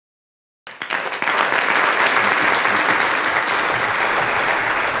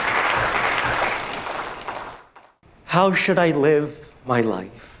How should I live my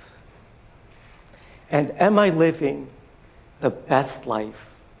life? And am I living the best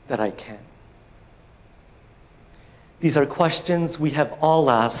life that I can? These are questions we have all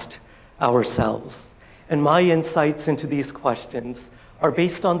asked ourselves. And my insights into these questions are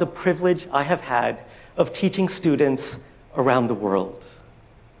based on the privilege I have had of teaching students around the world.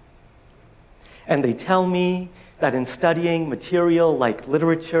 And they tell me that in studying material like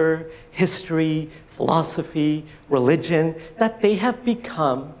literature, history, philosophy, religion, that they have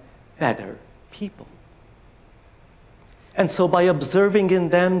become better people. And so by observing in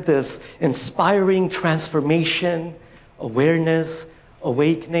them this inspiring transformation, awareness,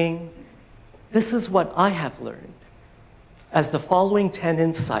 awakening, this is what I have learned as the following 10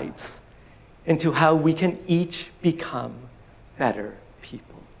 insights into how we can each become better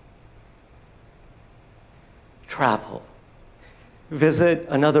people. Travel. Visit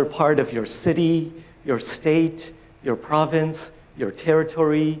another part of your city, your state, your province, your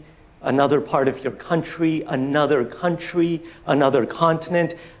territory, another part of your country, another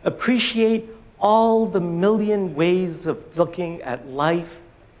continent. Appreciate all the million ways of looking at life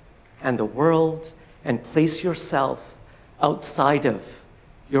and the world, and place yourself outside of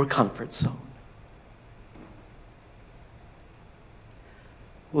your comfort zone.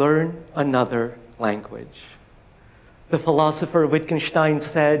 Learn another language. The philosopher Wittgenstein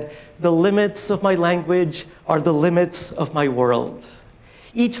said, "The limits of my language are the limits of my world."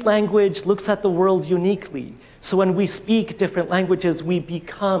 Each language looks at the world uniquely. So when we speak different languages, we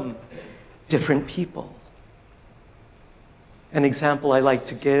become different people. An example I like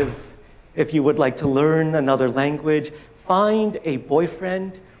to give, if you would like to learn another language, find a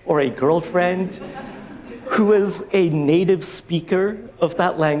boyfriend or a girlfriend who is a native speaker of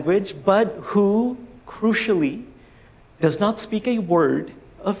that language, but who, crucially, does not speak a word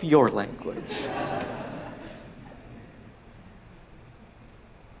of your language.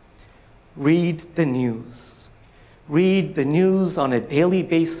 Read the news. Read the news on a daily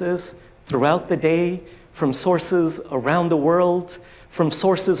basis throughout the day from sources around the world, from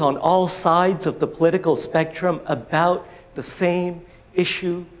sources on all sides of the political spectrum about the same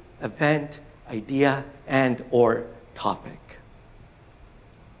issue, event, idea, and/or topic.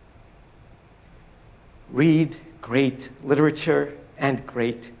 Read great literature and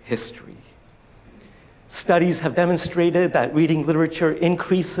great history. Studies have demonstrated that reading literature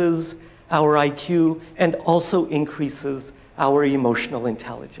increases our IQ and also increases our emotional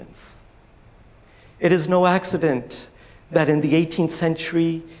intelligence. It is no accident that in the 18th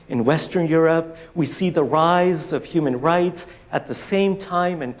century in Western Europe, we see the rise of human rights at the same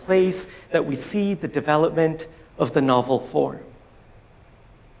time and place that we see the development of the novel form.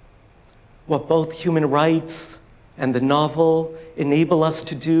 What both human rights and the novel enable us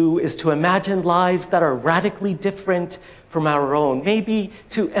to do is to imagine lives that are radically different from our own, maybe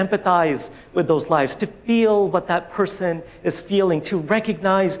to empathize with those lives, to feel what that person is feeling, to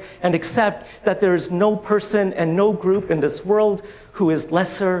recognize and accept that there is no person and no group in this world who is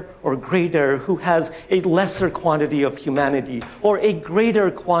lesser or greater, who has a lesser quantity of humanity or a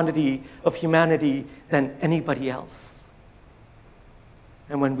greater quantity of humanity than anybody else.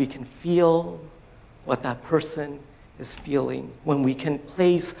 And when we can feel what that person is feeling, when we can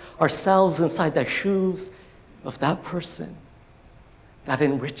place ourselves inside the shoes of that person, that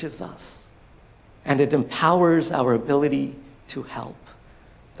enriches us and it empowers our ability to help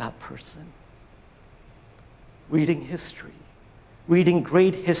that person. Reading history, reading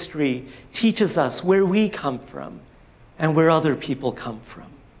great history teaches us where we come from and where other people come from.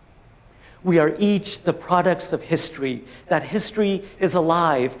 We are each the products of history. That history is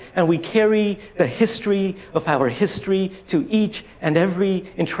alive, and we carry the history of our history to each and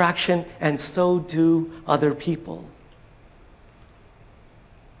every interaction, and so do other people.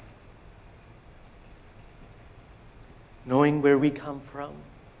 Knowing where we come from,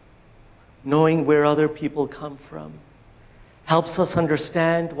 knowing where other people come from, helps us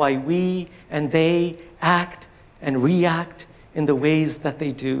understand why we and they act and react in the ways that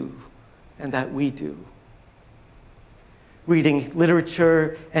they do and that we do. Reading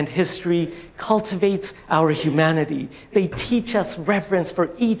literature and history cultivates our humanity. They teach us reverence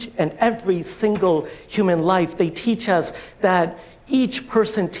for each and every single human life. They teach us that each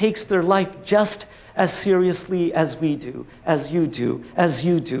person takes their life just as seriously as we do, as you do, as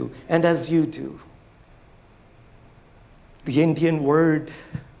you do, and as you do. The Indian word,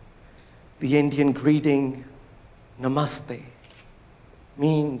 the Indian greeting, namaste,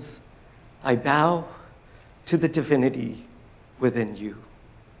 means I bow to the divinity within you.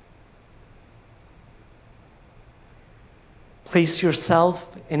 Place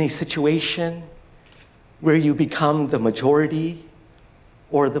yourself in a situation where you become the majority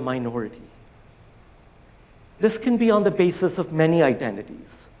or the minority. This can be on the basis of many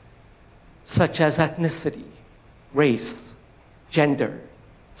identities, such as ethnicity, race, gender,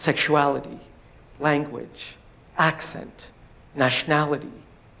 sexuality, language, accent, nationality,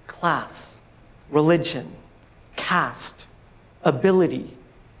 class, religion, caste, ability,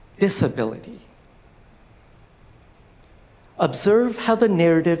 disability. Observe how the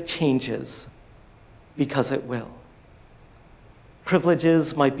narrative changes, because it will.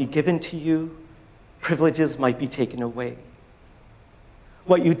 Privileges might be given to you, privileges might be taken away.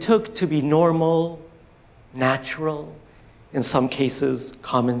 What you took to be normal, natural, in some cases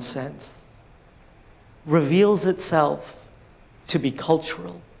common sense, reveals itself to be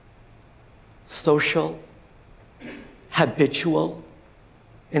cultural, social, habitual,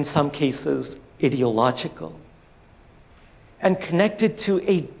 in some cases ideological, and connected to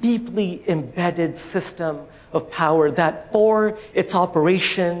a deeply embedded system of power that for its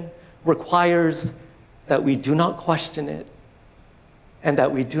operation requires that we do not question it and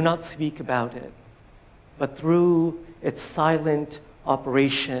that we do not speak about it, but through its silent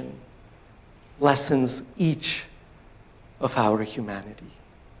operation lessens each of our humanity.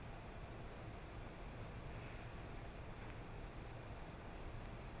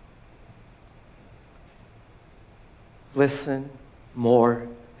 Listen more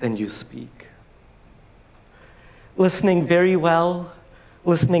than you speak. Listening very well,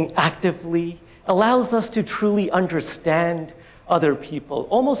 listening actively, allows us to truly understand other people,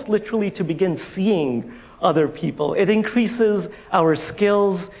 almost literally to begin seeing other people. It increases our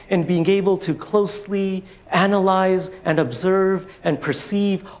skills in being able to closely analyze and observe and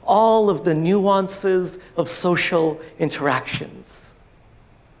perceive all of the nuances of social interactions.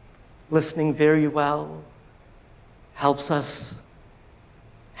 Listening very well helps us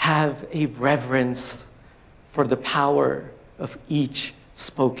have a reverence for the power of each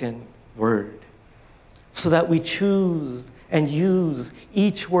spoken word, so that we choose and use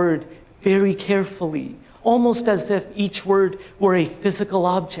each word very carefully, almost as if each word were a physical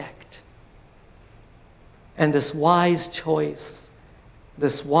object. And this wise choice,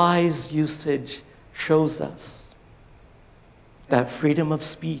 this wise usage shows us that freedom of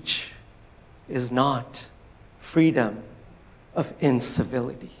speech is not freedom of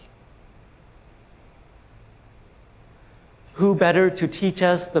incivility. Who better to teach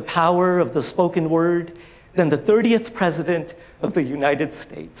us the power of the spoken word than the 30th President of the United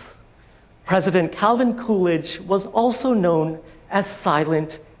States? President Calvin Coolidge was also known as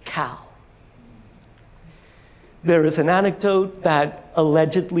Silent Cal. There is an anecdote that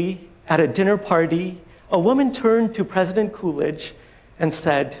allegedly, at a dinner party, a woman turned to President Coolidge and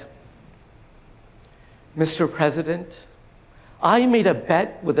said, "Mr. President, I made a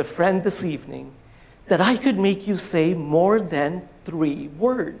bet with a friend this evening that I could make you say more than 3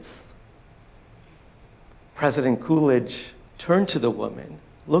 words. President Coolidge turned to the woman,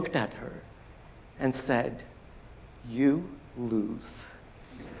 looked at her, and said, "You lose."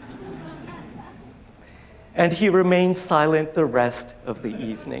 And he remained silent the rest of the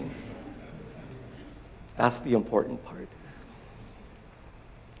evening. That's the important part.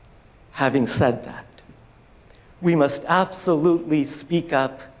 Having said that, we must absolutely speak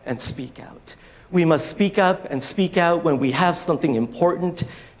up and speak out. We must speak up and speak out when we have something important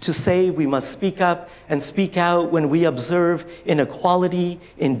to say. We must speak up and speak out when we observe inequality,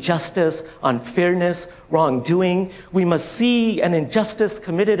 injustice, unfairness, wrongdoing. We must see an injustice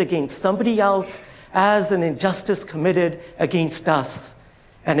committed against somebody else as an injustice committed against us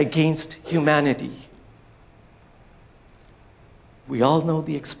and against humanity. We all know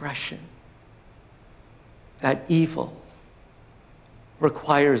the expression that evil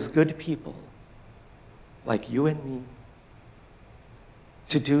requires good people like you and me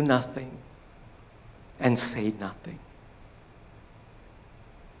to do nothing and say nothing.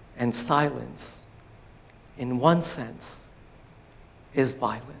 And silence, in one sense, is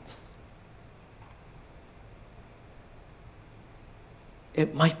violence.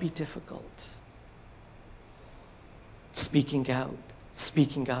 It might be difficult, speaking out,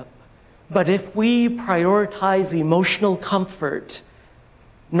 speaking up. But if we prioritize emotional comfort,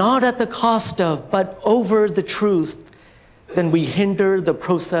 not at the cost of, but over the truth, then we hinder the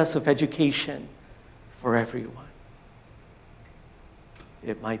process of education for everyone.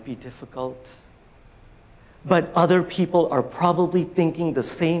 It might be difficult, but other people are probably thinking the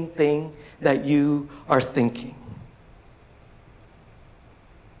same thing that you are thinking.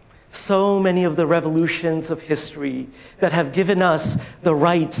 So many of the revolutions of history that have given us the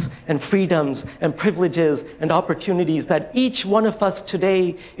rights and freedoms and privileges and opportunities that each one of us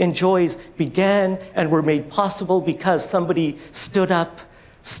today enjoys began and were made possible because somebody stood up,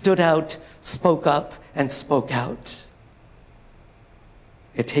 stood out, spoke up, and spoke out.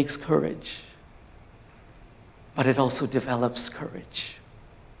 It takes courage, but it also develops courage.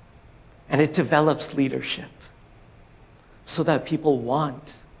 And it develops leadership so that people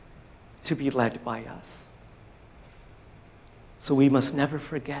want to be led by us. So we must never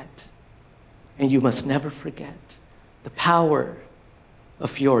forget, and you must never forget, the power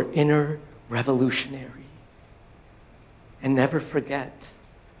of your inner revolutionary. And never forget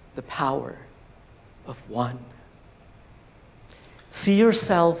the power of one. See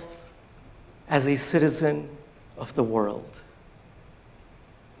yourself as a citizen of the world.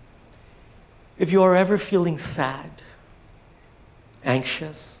 If you are ever feeling sad,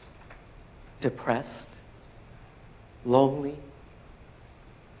 anxious, depressed, lonely,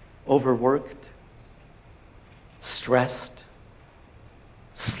 overworked, stressed,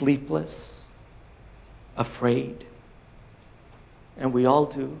 sleepless, afraid, and we all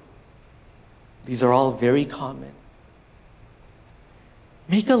do. These are all very common.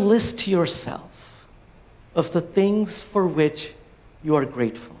 Make a list to yourself of the things for which you are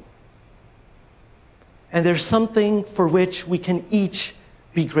grateful. And there's something for which we can each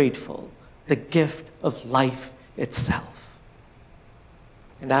be grateful, the gift of life itself.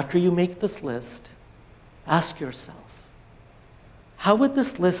 And after you make this list, ask yourself, how would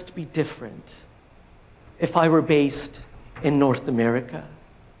this list be different if I were based in North America,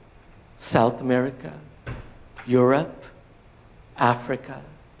 South America, Europe, Africa,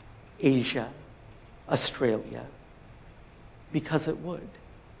 Asia, Australia? Because it would.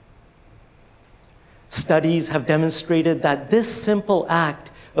 Studies have demonstrated that this simple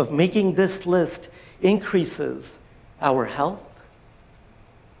act of making this list increases our health,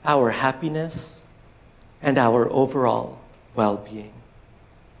 our happiness, and our overall well-being.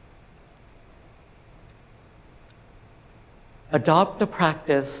 Adopt a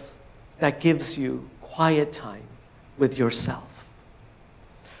practice that gives you quiet time with yourself.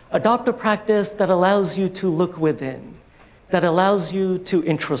 Adopt a practice that allows you to look within, that allows you to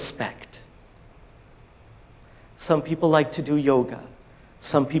introspect. Some people like to do yoga.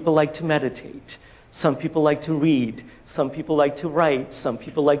 Some people like to meditate. Some people like to read. Some people like to write. Some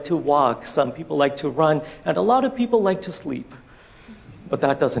people like to walk. Some people like to run. And a lot of people like to sleep. But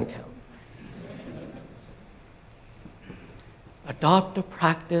that doesn't count. Adopt a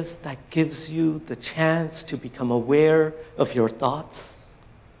practice that gives you the chance to become aware of your thoughts,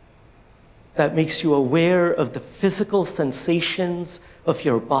 that makes you aware of the physical sensations of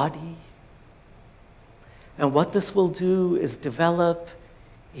your body. And what this will do is develop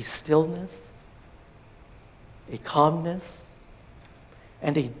a stillness, a calmness,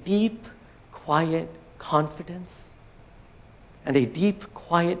 and a deep, quiet confidence, and a deep,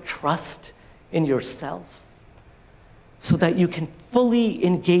 quiet trust in yourself, so that you can fully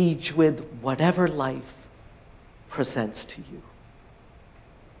engage with whatever life presents to you.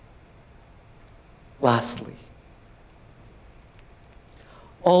 Lastly,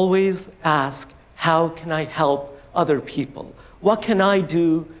 always ask, how can I help other people? What can I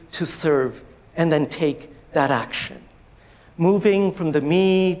do to serve? And then take that action. Moving from the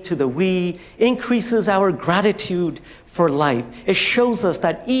me to the we increases our gratitude for life. It shows us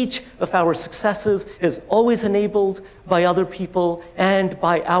that each of our successes is always enabled by other people and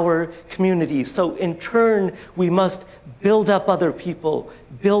by our communities. So in turn, we must build up other people,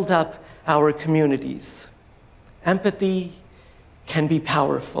 build up our communities. Empathy can be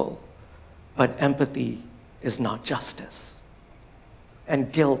powerful, but empathy is not justice.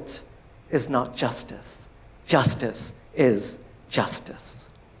 And guilt is not justice. Justice is justice.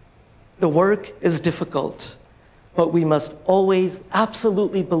 The work is difficult, but we must always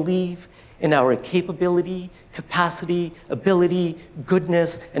absolutely believe in our capability, capacity, ability,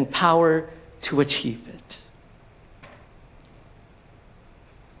 goodness, and power to achieve it.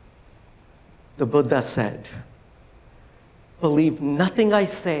 The Buddha said, "Believe nothing I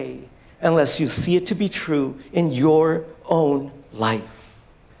say unless you see it to be true in your own life."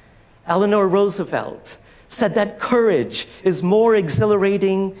 Eleanor Roosevelt said that courage is more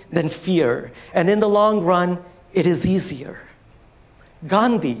exhilarating than fear, and in the long run, it is easier.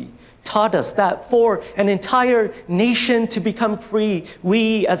 Gandhi taught us that for an entire nation to become free,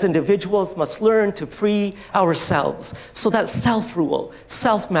 we as individuals must learn to free ourselves so that self-rule,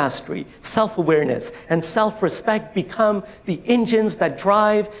 self-mastery, self-awareness, and self-respect become the engines that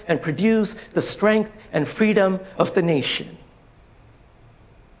drive and produce the strength and freedom of the nation.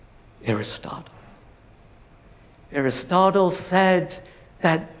 Aristotle. Aristotle said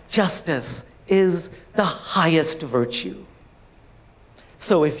that justice is the highest virtue.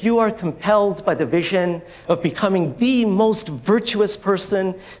 So if you are compelled by the vision of becoming the most virtuous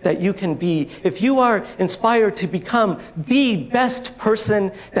person that you can be, if you are inspired to become the best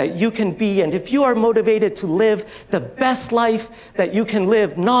person that you can be, and if you are motivated to live the best life that you can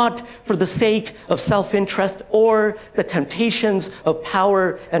live, not for the sake of self-interest or the temptations of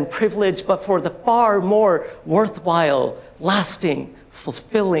power and privilege, but for the far more worthwhile, lasting,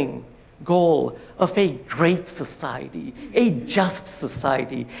 fulfilling goal of a great society, a just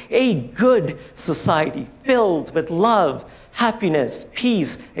society, a good society filled with love, happiness,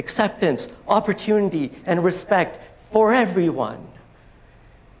 peace, acceptance, opportunity, and respect for everyone,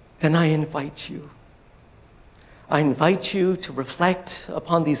 then I invite you. I invite you to reflect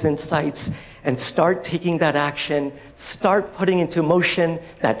upon these insights and start taking that action, start putting into motion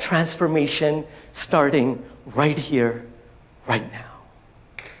that transformation, starting right here, right now.